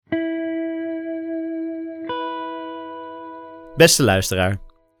Beste luisteraar,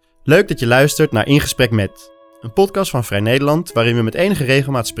 leuk dat je luistert naar In Gesprek Met, een podcast van Vrij Nederland waarin we met enige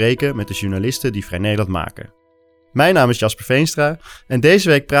regelmaat spreken met de journalisten die Vrij Nederland maken. Mijn naam is Jasper Veenstra en deze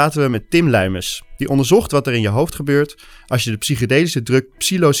week praten we met Tim Luijmes, die onderzocht wat er in je hoofd gebeurt als je de psychedelische drug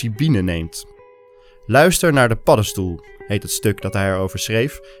psilocybine neemt. Luister naar De Paddenstoel, heet het stuk dat hij erover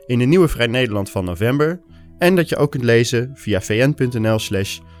schreef in de nieuwe Vrij Nederland van november en dat je ook kunt lezen via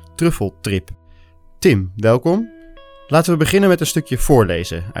vn.nl/truffeltrip. Tim, welkom. Laten we beginnen met een stukje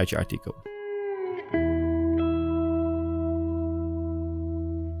voorlezen uit je artikel.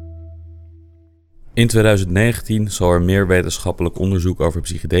 In 2019 zal er meer wetenschappelijk onderzoek over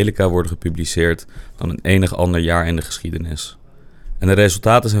psychedelica worden gepubliceerd dan in enig ander jaar in de geschiedenis. En de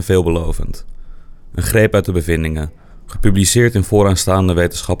resultaten zijn veelbelovend. Een greep uit de bevindingen, gepubliceerd in vooraanstaande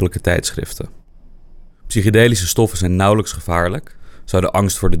wetenschappelijke tijdschriften. Psychedelische stoffen zijn nauwelijks gevaarlijk, zouden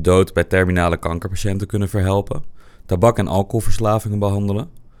angst voor de dood bij terminale kankerpatiënten kunnen verhelpen, tabak- en alcoholverslavingen behandelen,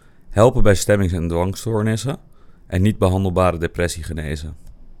 helpen bij stemmings- en dwangstoornissen en niet behandelbare depressie genezen.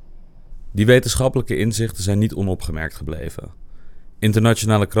 Die wetenschappelijke inzichten zijn niet onopgemerkt gebleven.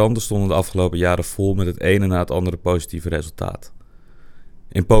 Internationale kranten stonden de afgelopen jaren vol met het ene na het andere positieve resultaat.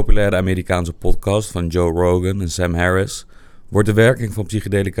 In populaire Amerikaanse podcasts van Joe Rogan en Sam Harris wordt de werking van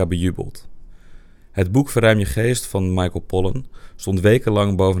psychedelica bejubeld. Het boek Verruim je geest van Michael Pollan stond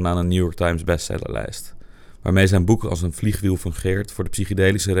wekenlang bovenaan een New York Times bestsellerlijst, waarmee zijn boek als een vliegwiel fungeert voor de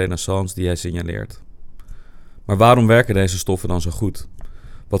psychedelische renaissance die hij signaleert. Maar waarom werken deze stoffen dan zo goed?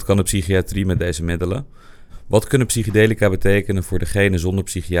 Wat kan de psychiatrie met deze middelen? Wat kunnen psychedelica betekenen voor degene zonder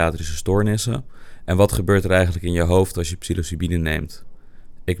psychiatrische stoornissen? En wat gebeurt er eigenlijk in je hoofd als je psilocybine neemt?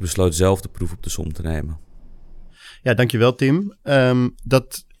 Ik besloot zelf de proef op de som te nemen. Ja, dankjewel Tim.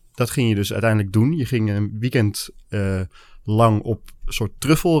 Dat ging je dus uiteindelijk doen. Je ging een weekend lang op een soort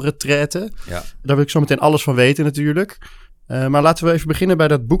truffelretraite. Ja. Daar wil ik zo meteen alles van weten natuurlijk. Maar laten we even beginnen bij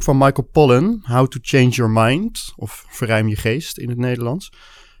dat boek van Michael Pollan, How to Change Your Mind, of Verruim je geest in het Nederlands.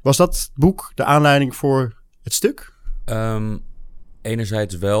 Was dat boek de aanleiding voor het stuk?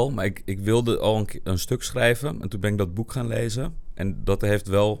 Enerzijds wel, maar ik wilde al een stuk schrijven en toen ben ik dat boek gaan lezen. En dat heeft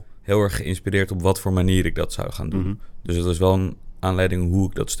wel heel erg geïnspireerd op wat voor manier ik dat zou gaan doen. Mm-hmm. Dus het is wel een aanleiding hoe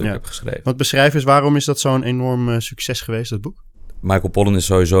ik dat stuk heb geschreven. Want beschrijf eens, waarom is dat zo'n enorm succes geweest, dat boek? Michael Pollan is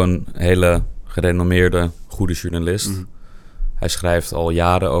sowieso een hele gerenommeerde, goede journalist. Mm-hmm. Hij schrijft al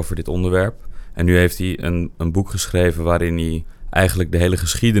jaren over dit onderwerp. En nu heeft hij een boek geschreven waarin hij eigenlijk de hele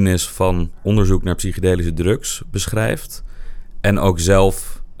geschiedenis van onderzoek naar psychedelische drugs beschrijft. En ook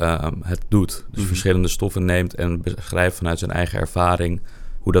zelf het doet. Dus verschillende stoffen neemt en beschrijft vanuit zijn eigen ervaring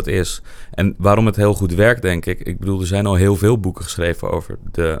hoe dat is. En waarom het heel goed werkt, denk ik. Ik bedoel, er zijn al heel veel boeken geschreven over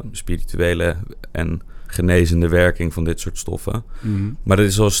de spirituele en genezende werking van dit soort stoffen. Mm-hmm. Maar het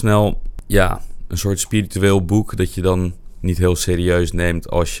is al snel een soort spiritueel boek dat je dan niet heel serieus neemt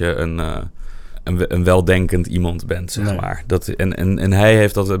als je een weldenkend iemand bent, zeg maar. En hij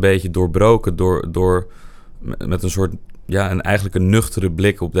heeft dat een beetje doorbroken door met een soort, eigenlijk een nuchtere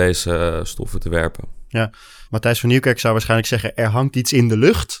blik op deze stoffen te werpen. Ja, Matthijs van Nieuwkerk zou waarschijnlijk zeggen, er hangt iets in de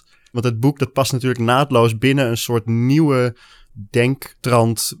lucht. Want het boek dat past natuurlijk naadloos binnen een soort nieuwe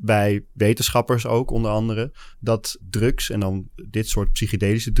denktrand bij wetenschappers ook, onder andere, dat drugs en dan dit soort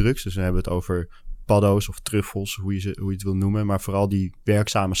psychedelische drugs, dus we hebben het over paddo's of truffels, hoe je het wil noemen, maar vooral die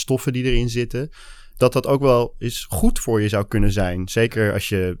werkzame stoffen die erin zitten, dat ook wel eens goed voor je zou kunnen zijn. Zeker als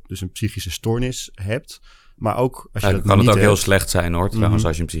je dus een psychische stoornis hebt, maar ook als je dat kan niet het ook hebt. Heel slecht zijn, hoor, trouwens,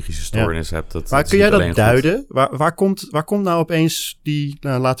 als je een psychische stoornis hebt. Maar kun jij dat duiden? Waar komt nou opeens die,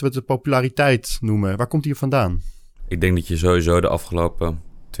 laten we het de populariteit noemen, waar komt die vandaan? Ik denk dat je sowieso de afgelopen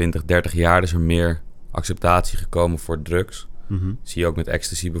 20, 30 jaar is er meer acceptatie gekomen voor drugs. Mm-hmm. Zie je ook met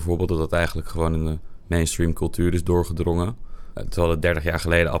ecstasy bijvoorbeeld, dat eigenlijk gewoon in de mainstream cultuur is doorgedrongen. Terwijl het 30 jaar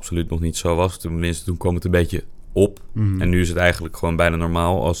geleden absoluut nog niet zo was. Tenminste, toen kwam het een beetje op. Mm-hmm. En nu is het eigenlijk gewoon bijna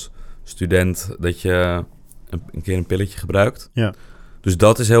normaal als student dat je een keer een pilletje gebruikt. Ja. Dus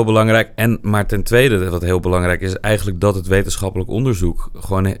dat is heel belangrijk. Maar ten tweede, wat heel belangrijk is eigenlijk dat het wetenschappelijk onderzoek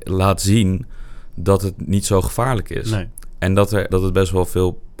gewoon laat zien dat het niet zo gevaarlijk is. Nee. En dat het best wel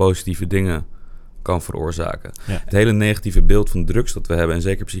veel positieve dingen kan veroorzaken. Ja. Het hele negatieve beeld van drugs dat we hebben, en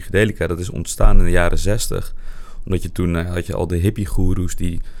zeker psychedelica, dat is ontstaan in de jaren 60. Omdat je toen had je al de hippie-goeroes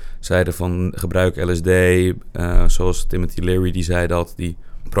die zeiden van gebruik LSD. Zoals Timothy Leary, die zei dat. Die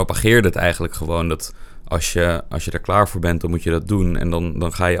propageerde het eigenlijk gewoon dat als je er klaar voor bent, dan moet je dat doen. En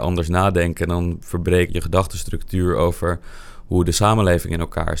dan ga je anders nadenken. En dan verbreek je gedachtenstructuur over hoe de samenleving in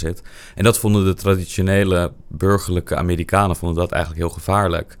elkaar zit. En dat vonden de traditionele burgerlijke Amerikanen vonden dat eigenlijk heel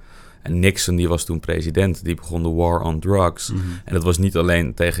gevaarlijk. En Nixon, die was toen president. Die begon de war on drugs. En dat was niet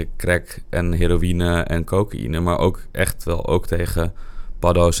alleen tegen crack en heroïne en cocaïne, maar ook echt wel ook tegen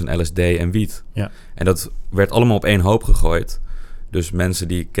paddo's en LSD en wiet. Ja. En dat werd allemaal op één hoop gegooid. Dus mensen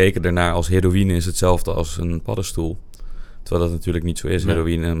die keken ernaar als heroïne is hetzelfde als een paddenstoel. Terwijl dat natuurlijk niet zo is. Nee.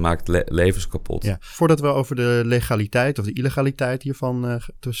 Heroïne maakt levens kapot. Ja. Voordat we over de legaliteit of de illegaliteit hiervan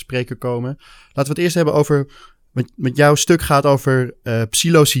te spreken komen, laten we het eerst hebben over, met jouw stuk gaat over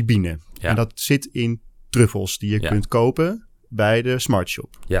psilocybine. Ja. En dat zit in truffels die je kunt kopen bij de Smart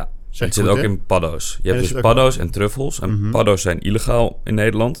Shop. Ja, Zeg het goed, zit ook hè? in paddo's. Je hebt dat dus zit ook- paddo's en truffels. En paddo's zijn illegaal in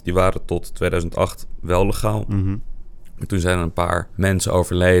Nederland. Die waren tot 2008 wel legaal. Maar toen zijn er een paar mensen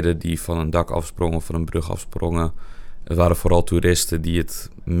overleden die van een dak afsprongen of van een brug afsprongen. Het waren vooral toeristen die het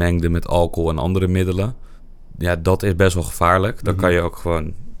mengden met alcohol en andere middelen. Ja, dat is best wel gevaarlijk. Dan kan je ook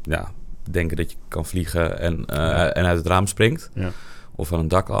gewoon denken dat je kan vliegen en uit het raam springt. Ja. Of van een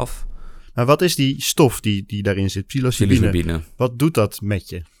dak af. Maar wat is die stof die daarin zit? Psilocybine. Psilocybine. Wat doet dat met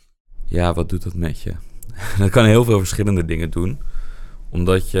je? Ja, wat doet dat met je? Dat kan heel veel verschillende dingen doen.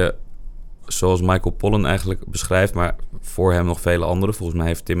 Omdat je, zoals Michael Pollan eigenlijk beschrijft, maar voor hem nog vele anderen. Volgens mij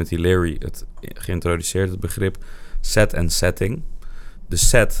heeft Timothy Leary het geïntroduceerd, het begrip set en setting. De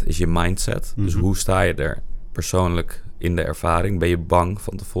set is je mindset. Dus hoe sta je er persoonlijk in de ervaring? Ben je bang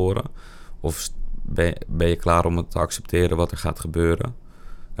van tevoren? Of ben je klaar om het te accepteren wat er gaat gebeuren?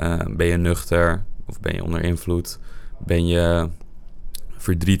 Ben je nuchter? Of ben je onder invloed? Ben je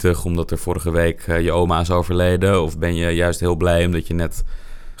verdrietig omdat er vorige week je oma is overleden? Of ben je juist heel blij omdat je net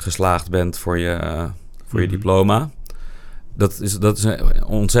geslaagd bent voor je diploma? Dat is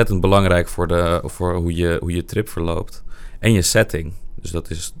ontzettend belangrijk voor hoe je trip verloopt. En je setting. Dus dat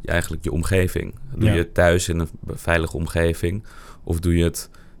is eigenlijk je omgeving. Doe je het thuis in een veilige omgeving? Of doe je het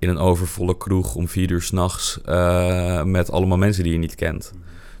in een overvolle kroeg om 4 uur 's nachts met allemaal mensen die je niet kent?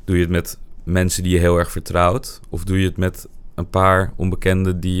 Doe je het met mensen die je heel erg vertrouwt? Of doe je het met een paar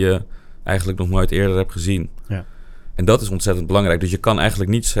onbekenden die je eigenlijk nog nooit eerder hebt gezien? Ja. En dat is ontzettend belangrijk. Dus je kan eigenlijk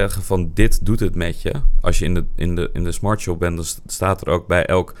niet zeggen van dit doet het met je. Als je in de Smart Shop bent, dan staat er ook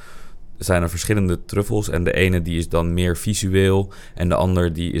bij zijn er verschillende truffels. En de ene die is dan meer visueel. En de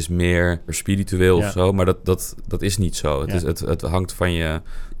ander die is meer spiritueel of zo. Maar dat is niet zo. Het hangt van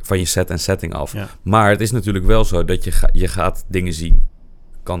je set en setting af. Ja. Maar het is natuurlijk wel zo dat je gaat dingen zien.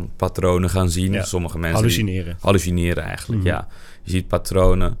 Kan patronen gaan zien. Ja. Sommige mensen hallucineren eigenlijk, ja. Je ziet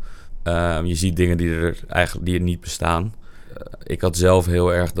patronen. Je ziet dingen die er niet bestaan. Ik had zelf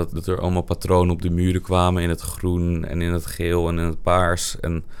heel erg dat er allemaal patronen op de muren kwamen. In het groen en in het geel en in het paars.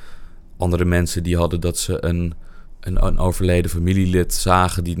 En andere mensen die hadden dat ze een overleden familielid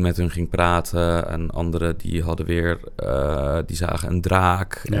zagen die met hun ging praten. En anderen die hadden weer, die zagen een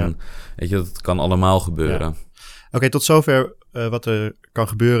draak. Ja. En weet je, dat kan allemaal gebeuren. Ja. Oké, tot zover wat er kan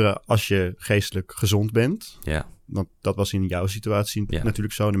gebeuren als je geestelijk gezond bent. Ja. Want dat was in jouw situatie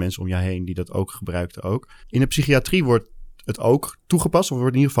natuurlijk zo. De mensen om jou heen die dat ook gebruikten ook. In de psychiatrie wordt het ook toegepast of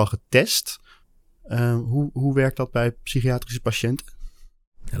wordt in ieder geval getest. Hoe werkt dat bij psychiatrische patiënten?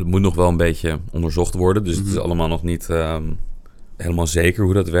 Ja, dat moet nog wel een beetje onderzocht worden. Dus het is allemaal nog niet helemaal zeker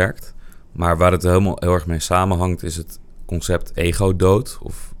hoe dat werkt. Maar waar het heel erg mee samenhangt is het concept ego-dood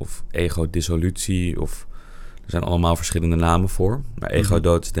of ego-dissolutie. Er zijn allemaal verschillende namen voor. Maar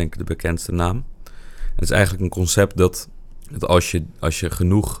ego-dood is denk ik de bekendste naam. Het is eigenlijk een concept dat als je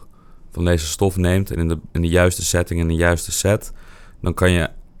genoeg van deze stof neemt en in de juiste setting en de juiste set, dan kan je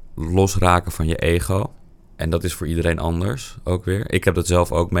losraken van je ego. En dat is voor iedereen anders ook weer. Ik heb dat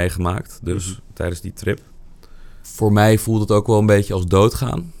zelf ook meegemaakt, dus tijdens die trip. Voor mij voelde het ook wel een beetje als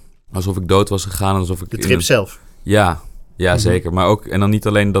doodgaan. Alsof ik dood was gegaan. Alsof ik de trip zelf? Ja, zeker. Maar ook, en dan niet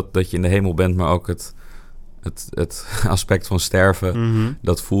alleen dat je in de hemel bent, maar ook het aspect van sterven.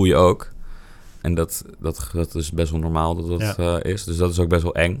 Dat voel je ook. En dat is best wel normaal dat dat is. Dus dat is ook best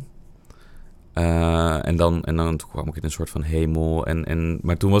wel eng. En dan toen kwam ik in een soort van hemel.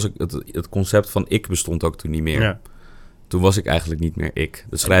 Maar toen was ik... Het concept van ik bestond ook toen niet meer. Ja. Toen was ik eigenlijk niet meer ik.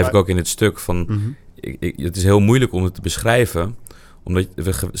 Dat schrijf ik ook in het stuk van... het is heel moeilijk om het te beschrijven. Omdat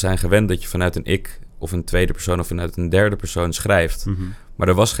we zijn gewend dat je vanuit een ik... of een tweede persoon of vanuit een derde persoon schrijft. Maar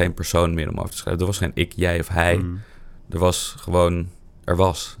er was geen persoon meer om over te schrijven. Er was geen ik, jij of hij. Er was gewoon... Er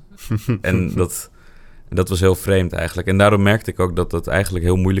was... En dat was heel vreemd eigenlijk. En daarom merkte ik ook dat het eigenlijk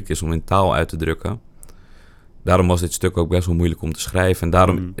heel moeilijk is om in taal uit te drukken. Daarom was dit stuk ook best wel moeilijk om te schrijven. En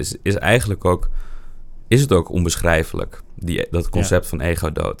daarom is het ook onbeschrijfelijk, dat concept van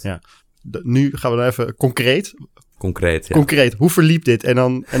ego-dood. Ja. Nu gaan we dan even concreet. Concreet. Hoe verliep dit? En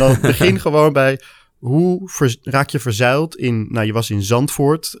dan begin gewoon bij... Hoe raak je verzuild in... Nou, je was in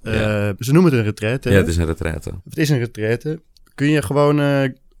Zandvoort. Ze noemen het een retraite. Ja, het is een retraite. Het is een retraite. Kun je gewoon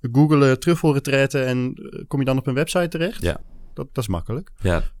googelen truffelretretten en kom je dan op een website terecht? Ja. Dat is makkelijk.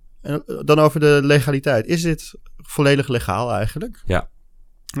 Ja. En dan over de legaliteit. Is dit volledig legaal eigenlijk? Ja.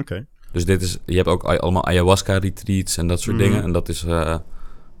 Oké. Dus je hebt ook allemaal ayahuasca-retreats en dat soort dingen. En dat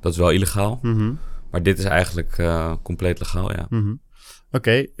is wel illegaal. Mhm. Maar dit is eigenlijk compleet legaal, ja. Mhm.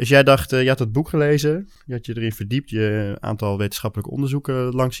 Oké, dus jij dacht, je had het boek gelezen. Je had je erin verdiept. Je een aantal wetenschappelijke onderzoeken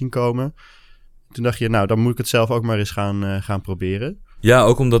langs zien komen. Toen dacht je, nou, dan moet ik het zelf ook maar eens gaan proberen. Ja,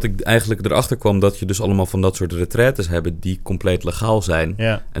 ook omdat ik eigenlijk erachter kwam dat je dus allemaal van dat soort retraites hebben die compleet legaal zijn.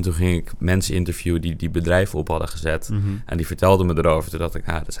 Ja. En toen ging ik mensen interviewen die bedrijven op hadden gezet. Mhm. En die vertelden me erover. Toen dacht ik,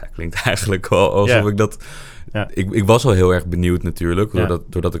 dat klinkt eigenlijk wel alsof Ja. ik dat... Ja. Ik was al heel erg benieuwd natuurlijk, Ja.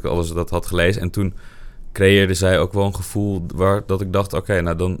 doordat ik alles dat had gelezen. En toen creëerde zij ook wel een gevoel dat ik dacht, oké,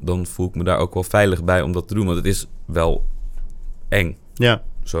 nou dan voel ik me daar ook wel veilig bij om dat te doen. Want het is wel eng, Ja.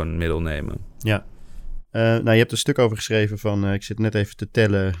 zo'n middel nemen. Ja. Nou, je hebt een stuk over geschreven van, ik zit net even te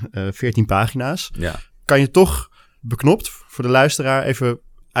tellen, 14 pagina's. Ja. Kan je toch beknopt voor de luisteraar even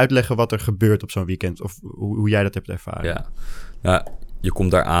uitleggen wat er gebeurt op zo'n weekend? Of hoe jij dat hebt ervaren? Ja. Nou, je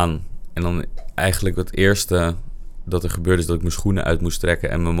komt daar aan en dan eigenlijk het eerste dat er gebeurde is dat ik mijn schoenen uit moest trekken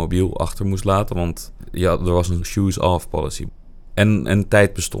en mijn mobiel achter moest laten. Want ja, er was een shoes off policy. En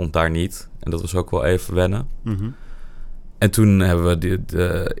tijd bestond daar niet. En dat was ook wel even wennen. Mhm. En toen hebben we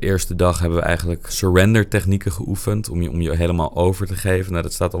de eerste dag hebben we eigenlijk surrender technieken geoefend om je helemaal over te geven. Nou,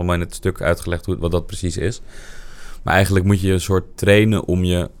 dat staat allemaal in het stuk uitgelegd wat dat precies is. Maar eigenlijk moet je een soort trainen om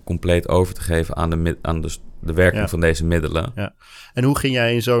je compleet over te geven aan de werking van deze middelen. Ja. En hoe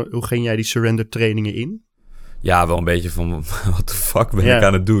ging jij die surrender trainingen in? Ja, wel een beetje van, what the fuck ben Ja. ik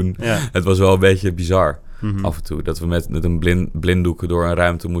aan het doen? Ja. Het was wel een beetje bizar Mhm. af en toe. Dat we met een blinddoeken door een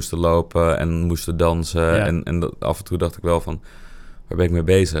ruimte moesten lopen en moesten dansen. Ja. En af en toe dacht ik wel van, waar ben ik mee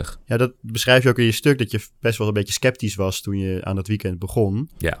bezig? Ja, dat beschrijf je ook in je stuk, dat je best wel een beetje sceptisch was toen je aan dat weekend begon.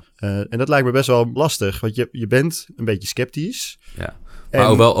 Ja, En dat lijkt me best wel lastig, want je bent een beetje sceptisch. ja. En- Maar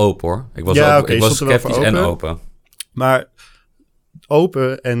ook wel open hoor. Ik was, Ja, ook, oké, ik je was stond er wel sceptisch voor en open. open. Maar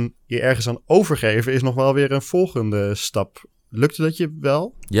open en je ergens aan overgeven is nog wel weer een volgende stap. Lukte dat je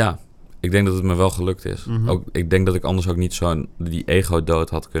wel? Ja, ik denk dat het me wel gelukt is. Mhm. Ook, ik denk dat ik anders ook niet die ego-dood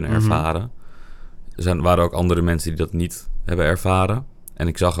had kunnen Mhm. ervaren. Waren ook andere mensen die dat niet hebben ervaren. En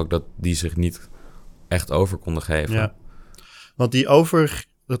ik zag ook dat die zich niet echt over konden geven. Ja. Want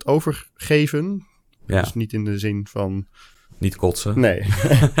dat overgeven, Ja, dus niet in de zin van... niet kotsen. Nee,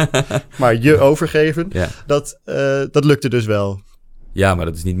 maar je overgeven, Ja. dat lukte dus wel. Ja, maar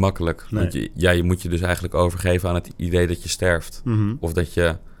dat is niet makkelijk. Nee. Want je moet je dus eigenlijk overgeven aan het idee dat je sterft. Mhm. Of dat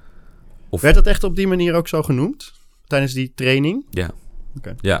je... Werd dat echt op die manier ook zo genoemd? Tijdens die training? Ja.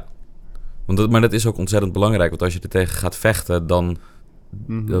 Oké. Ja. Maar dat is ook ontzettend belangrijk. Want als je er tegen gaat vechten,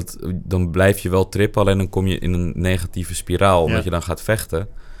 dan blijf je wel trippen. Alleen dan kom je in een negatieve spiraal. Omdat Ja. je dan gaat vechten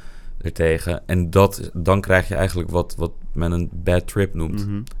ertegen. En dan krijg je eigenlijk wat men een bad trip noemt.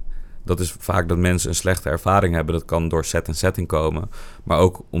 Mhm. Dat is vaak dat mensen een slechte ervaring hebben. Dat kan door set en setting komen. Maar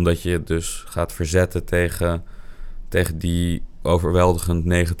ook omdat je dus gaat verzetten tegen die overweldigend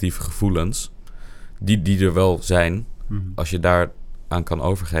negatieve gevoelens. Die er wel zijn. Mhm. Als je daar aan kan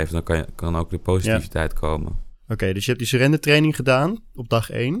overgeven, dan kan ook de positiviteit komen. Oké, dus je hebt die surrender training gedaan op dag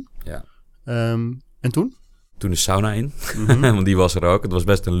 1. Ja. En toen? Toen de sauna in, Mhm. want die was er ook. Het was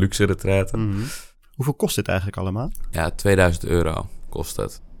best een luxe retraite. Mhm. Hoeveel kost dit eigenlijk allemaal? Ja, €2000 kost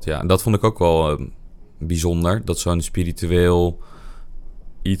het. Ja, en dat vond ik ook wel bijzonder. Dat zo'n spiritueel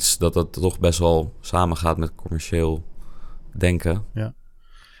iets, dat toch best wel samengaat met commercieel denken.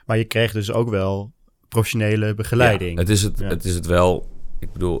 Maar je kreeg dus ook wel professionele begeleiding. Ja, Ja. het is het wel.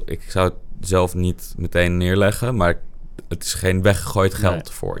 Ik bedoel, ik zou het zelf niet meteen neerleggen, maar het is geen weggegooid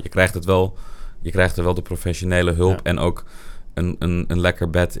geld voor. Je krijgt er wel de professionele hulp Ja. en ook een lekker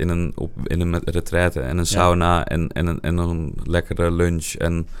bed in een retraite en een sauna en een lekkere lunch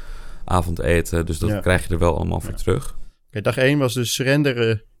en avondeten. Dus dat krijg je er wel allemaal voor terug. Oké, dag 1 was dus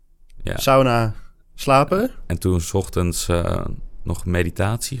surrenderen, Ja. sauna, slapen. En toen 's ochtends nog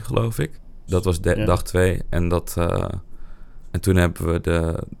meditatie, geloof ik. Dat was dag 2. En toen hebben we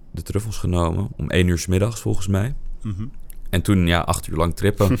de truffels genomen om 1 uur 's middags volgens mij. Mhm. En toen 8 uur lang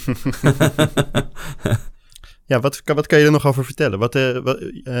trippen. Ja, wat kan je er nog over vertellen? Als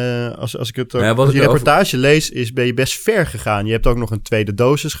ik het ook, Nou ja, wat als ik je erover- reportage lees, ben je best ver gegaan. Je hebt ook nog een tweede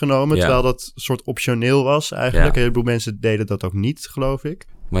dosis genomen, Ja. terwijl dat een soort optioneel was eigenlijk. Ja. Een heleboel mensen deden dat ook niet, geloof ik.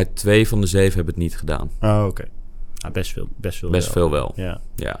 Maar 2 van de 7 hebben het niet gedaan. Oh, oké. Nou, best veel. Best veel wel. Ja.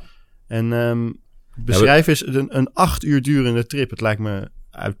 Ja. En beschrijf eens een 8 uur durende trip. Het lijkt me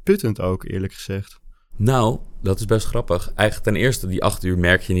uitputtend ook, eerlijk gezegd. Nou, dat is best grappig. Eigenlijk ten eerste, die 8 uur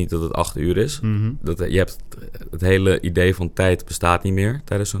merk je niet dat het 8 uur is. Mm-hmm. Je hebt het hele idee van tijd bestaat niet meer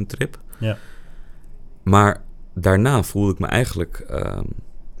tijdens zo'n trip. Ja. Maar daarna voelde ik me eigenlijk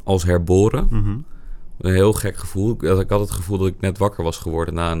als herboren. Mm-hmm. Een heel gek gevoel. Ik had het gevoel dat ik net wakker was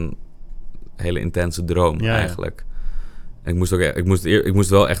geworden na een hele intense droom eigenlijk. En ik moest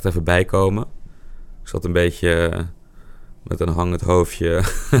wel echt even bijkomen. Ik zat een beetje met een hangend hoofdje.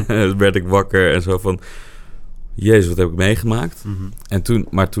 werd ik wakker en zo van... Jezus, wat heb ik meegemaakt? Mm-hmm. En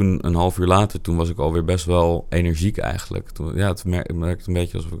toen een half uur later, toen was ik alweer best wel energiek eigenlijk. Toen merkte een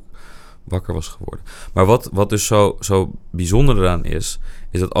beetje alsof ik wakker was geworden. Maar wat dus zo bijzonder eraan is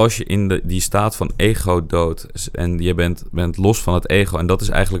dat als je in die staat van ego doodt en je bent los van het ego, en dat is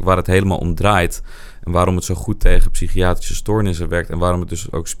eigenlijk waar het helemaal om draait en waarom het zo goed tegen psychiatrische stoornissen werkt en waarom het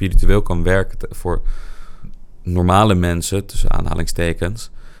dus ook spiritueel kan werken voor normale mensen, tussen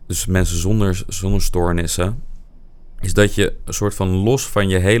aanhalingstekens, dus mensen zonder stoornissen, is dat je een soort van los van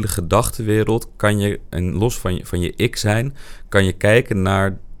je hele gedachtenwereld en los van je ik zijn, kan je kijken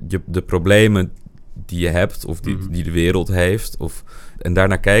naar de problemen die je hebt of die de wereld heeft. En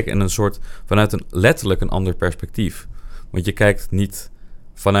daarnaar kijken en een soort vanuit letterlijk een ander perspectief. Want je kijkt niet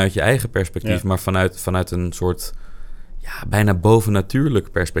vanuit je eigen perspectief, maar vanuit een soort bijna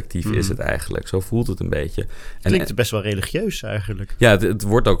bovennatuurlijk perspectief is het eigenlijk. Zo voelt het een beetje. Klinkt best wel religieus eigenlijk. Ja, het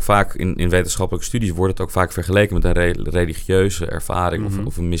wordt ook vaak in wetenschappelijke studies wordt het ook vaak vergeleken met een religieuze ervaring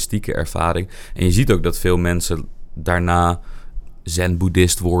of een mystieke ervaring. En je ziet ook dat veel mensen daarna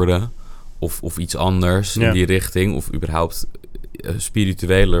zen-boeddhist worden of iets anders in die richting, of überhaupt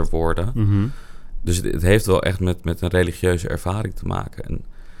spiritueler worden. Mm-hmm. Dus het heeft wel echt met een religieuze ervaring te maken.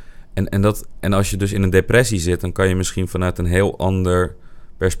 En als je dus in een depressie zit, dan kan je misschien vanuit een heel ander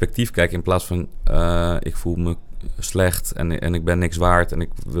perspectief kijken. In plaats van ik voel me slecht en ik ben niks waard en ik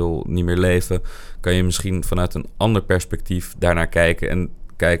wil niet meer leven, kan je misschien vanuit een ander perspectief daarnaar kijken en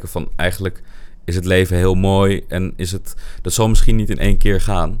kijken van eigenlijk is het leven heel mooi en dat zal misschien niet in één keer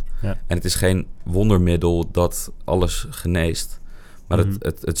gaan. Ja. En het is geen wondermiddel dat alles geneest. Maar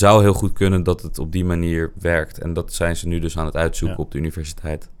het zou heel goed kunnen dat het op die manier werkt. En dat zijn ze nu dus aan het uitzoeken op de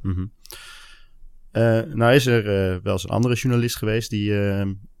universiteit. Mm-hmm. Nou is er wel eens een andere journalist geweest die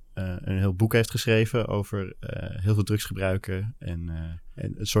een heel boek heeft geschreven over heel veel drugsgebruiken en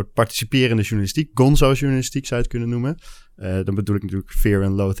een soort participerende journalistiek, gonzo-journalistiek zou je het kunnen noemen. Dan bedoel ik natuurlijk Fear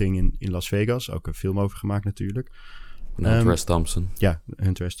and Loathing in Las Vegas, ook een film over gemaakt natuurlijk. Hunter S. Thompson. Ja,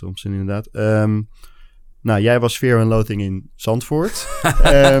 Hunter S. Thompson inderdaad. Nou, jij was Fear and Loathing in Zandvoort.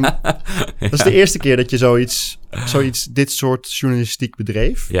 Dat is de eerste keer dat je dit soort journalistiek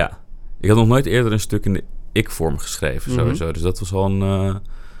bedreef. Ja, ik had nog nooit eerder een stuk in de ik-vorm geschreven sowieso. Dus dat was al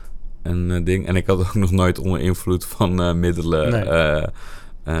een ding. En ik had ook nog nooit onder invloed van middelen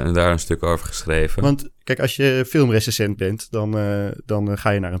en daar een stuk over geschreven. Want kijk, als je filmrecensent bent, dan ga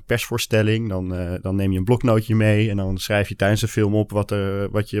je naar een persvoorstelling. Dan neem je een bloknootje mee en dan schrijf je tijdens de film op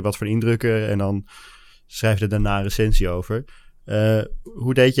wat voor indrukken. En dan schrijf je er daarna een recensie over.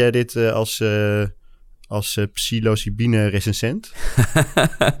 Hoe deed jij dit als psilocybine recensent?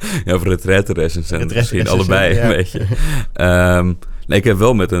 Ja, of retraite recensent. Misschien allebei een beetje. Nee, ik heb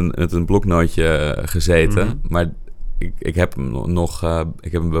wel met een bloknootje gezeten, maar ik heb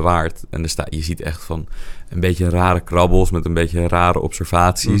hem bewaard. En je ziet echt van een beetje rare krabbels met een beetje rare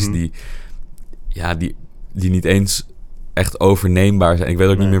observaties die niet eens echt overneembaar zijn. Ik weet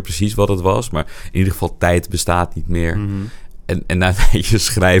ook niet meer precies wat het was, maar in ieder geval tijd bestaat niet meer. Mm-hmm. En na een tijdje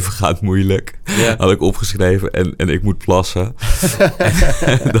schrijven gaat moeilijk. Yeah. Had ik opgeschreven en ik moet plassen.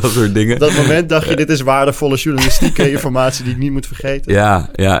 Dat soort dingen. Op dat moment dacht je, dit is waardevolle journalistieke informatie die ik niet moet vergeten. Ja,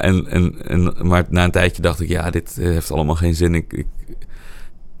 maar na een tijdje dacht ik, dit heeft allemaal geen zin.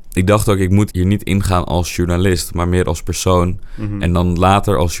 Ik dacht ook, ik moet hier niet ingaan als journalist, maar meer als persoon. Mm-hmm. En dan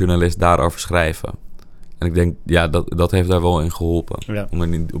later als journalist daarover schrijven. En ik denk, dat heeft daar wel in geholpen. Om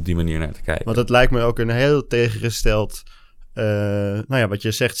er op die manier naar te kijken. Want het lijkt me ook een heel tegengesteld wat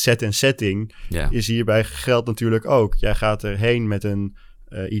je zegt, set en setting, is hierbij geldt natuurlijk ook. Jij gaat erheen met een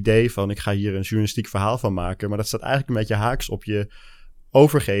idee van, ik ga hier een journalistiek verhaal van maken, maar dat staat eigenlijk een beetje haaks op je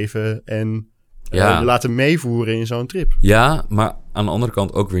overgeven en je laten meevoeren in zo'n trip. Ja, maar aan de andere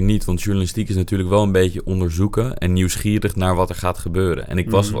kant ook weer niet, want journalistiek is natuurlijk wel een beetje onderzoeken en nieuwsgierig naar wat er gaat gebeuren. En ik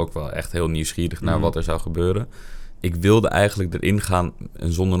was ook wel echt heel nieuwsgierig naar wat er zou gebeuren. Ik wilde eigenlijk erin gaan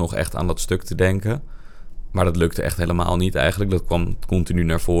en zonder nog echt aan dat stuk te denken. Maar dat lukte echt helemaal niet eigenlijk. Dat kwam continu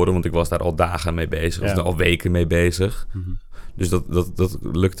naar voren, want ik was daar al dagen mee bezig. Of al weken mee bezig. Mm-hmm. Dus dat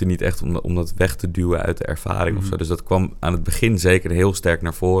lukte niet echt om dat weg te duwen uit de ervaring of zo. Dus dat kwam aan het begin zeker heel sterk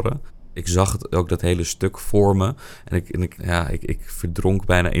naar voren. ik zag het ook, dat hele stuk voor me. En ik verdronk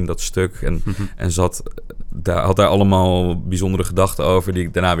bijna in dat stuk. En had daar allemaal bijzondere gedachten over die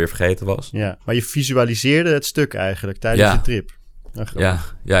ik daarna weer vergeten was. Ja, maar je visualiseerde het stuk eigenlijk tijdens de trip.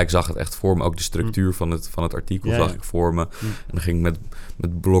 Ja, ik zag het echt voor me. Ook de structuur van het artikel zag ik voor me. En dan ging ik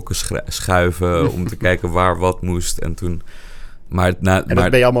met blokken schuiven om te kijken waar wat moest. En toen... Maar dat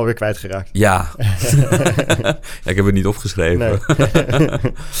ben je allemaal weer kwijtgeraakt. Ja. Ik heb het niet opgeschreven. Nee.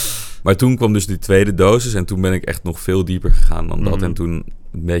 Maar toen kwam dus die tweede dosis en toen ben ik echt nog veel dieper gegaan dan dat. En toen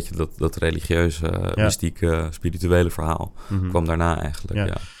een beetje dat religieuze, mystieke, spirituele verhaal kwam daarna eigenlijk.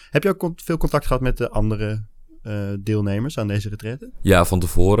 Ja. Heb je ook veel contact gehad met de andere deelnemers aan deze retraite? Ja, van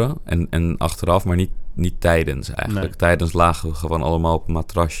tevoren en achteraf, maar niet tijdens eigenlijk. Nee. Tijdens lagen we gewoon allemaal op een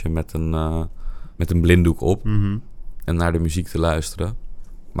matrasje met een blinddoek op. En naar de muziek te luisteren.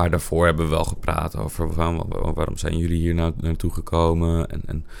 Maar daarvoor hebben we wel gepraat over waarom zijn jullie hier naartoe gekomen.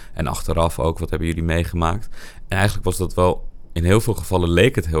 En achteraf ook, wat hebben jullie meegemaakt. En eigenlijk was dat wel, in heel veel gevallen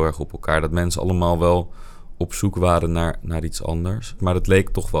leek het heel erg op elkaar. Dat mensen allemaal wel op zoek waren naar iets anders. Maar het leek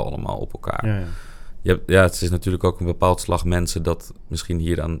toch wel allemaal op elkaar. Ja. Het is natuurlijk ook een bepaald slag mensen dat misschien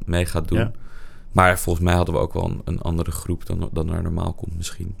hier aan mee gaat doen. Ja. Maar volgens mij hadden we ook wel een andere groep dan er normaal komt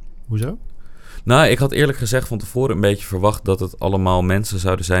misschien. Hoezo? Nou, ik had eerlijk gezegd van tevoren een beetje verwacht dat het allemaal mensen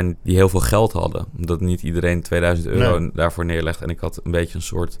zouden zijn die heel veel geld hadden. Omdat niet iedereen €2000 daarvoor neerlegt. En ik had een beetje een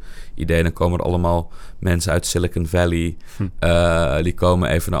soort idee. Dan komen er allemaal mensen uit Silicon Valley. Die komen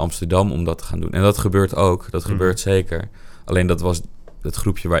even naar Amsterdam om dat te gaan doen. En dat gebeurt ook. Dat gebeurt zeker. Alleen dat was het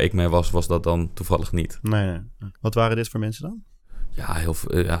groepje waar ik mee was dat dan toevallig niet. Nee. Wat waren dit voor mensen dan? Ja, heel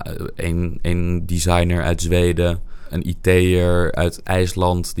veel. Een designer uit Zweden. Een IT'er uit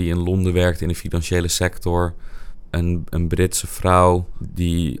IJsland die in Londen werkt in de financiële sector. Een Britse vrouw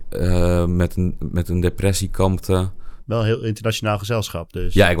die met een depressie kampte. Wel een heel internationaal gezelschap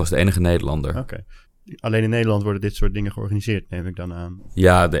dus. Ja, ik was de enige Nederlander. Oké. Alleen in Nederland worden dit soort dingen georganiseerd, neem ik dan aan.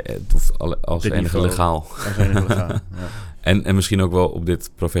 Ja, als enige legaal. Als enige legaal, ja. En misschien ook wel op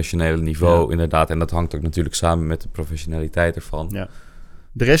dit professionele niveau, inderdaad. En dat hangt ook natuurlijk samen met de professionaliteit ervan. Ja.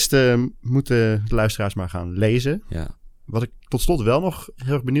 De rest moeten de luisteraars maar gaan lezen. Ja. Wat ik tot slot wel nog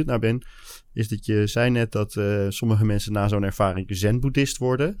heel erg benieuwd naar ben, is dat je zei net dat sommige mensen na zo'n ervaring zen-boeddhist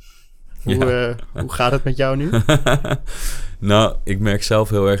worden. Hoe gaat het met jou nu? Nou, ik merk zelf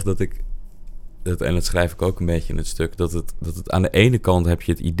heel erg en dat schrijf ik ook een beetje in het stuk, dat het aan de ene kant heb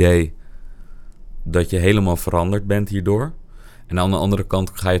je het idee dat je helemaal veranderd bent hierdoor. En aan de andere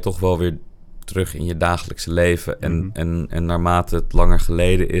kant ga je toch wel weer terug in je dagelijkse leven. En naarmate het langer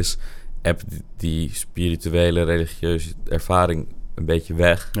geleden is, heb die spirituele, religieuze ervaring een beetje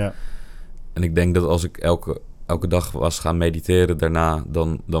weg. Ja. En ik denk dat als ik elke dag was gaan mediteren daarna,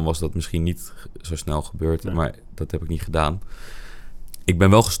 dan was dat misschien niet zo snel gebeurd. Nee. Maar dat heb ik niet gedaan. Ik ben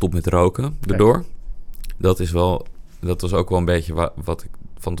wel gestopt met roken daardoor. Dat was ook wel een beetje wat ik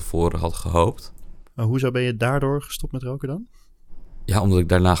van tevoren had gehoopt. Maar hoezo ben je daardoor gestopt met roken dan? Ja, omdat ik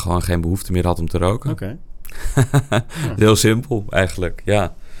daarna gewoon geen behoefte meer had om te roken. Oké. Heel simpel eigenlijk,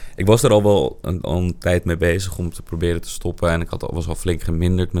 ja. Ik was er al wel een tijd mee bezig om te proberen te stoppen. En ik was al flink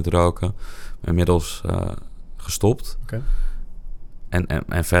geminderd met roken. Inmiddels gestopt. Okay.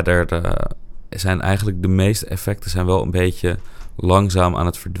 En verder zijn eigenlijk de meeste effecten zijn wel een beetje langzaam aan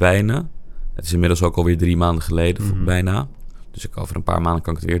het verdwijnen. Het is inmiddels ook alweer 3 maanden geleden, bijna. Dus over een paar maanden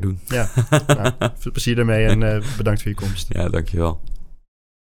kan ik het weer doen. Ja, veel plezier daarmee en bedankt voor je komst. Ja, dankjewel.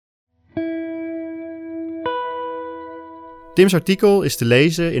 Tim's artikel is te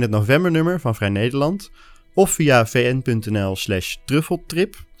lezen in het novembernummer van Vrij Nederland of via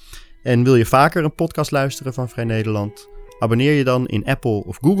vn.nl/truffeltrip. En wil je vaker een podcast luisteren van Vrij Nederland? Abonneer je dan in Apple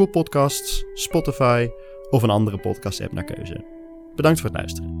of Google Podcasts, Spotify of een andere podcast-app naar keuze. Bedankt voor het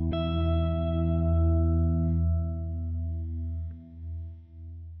luisteren.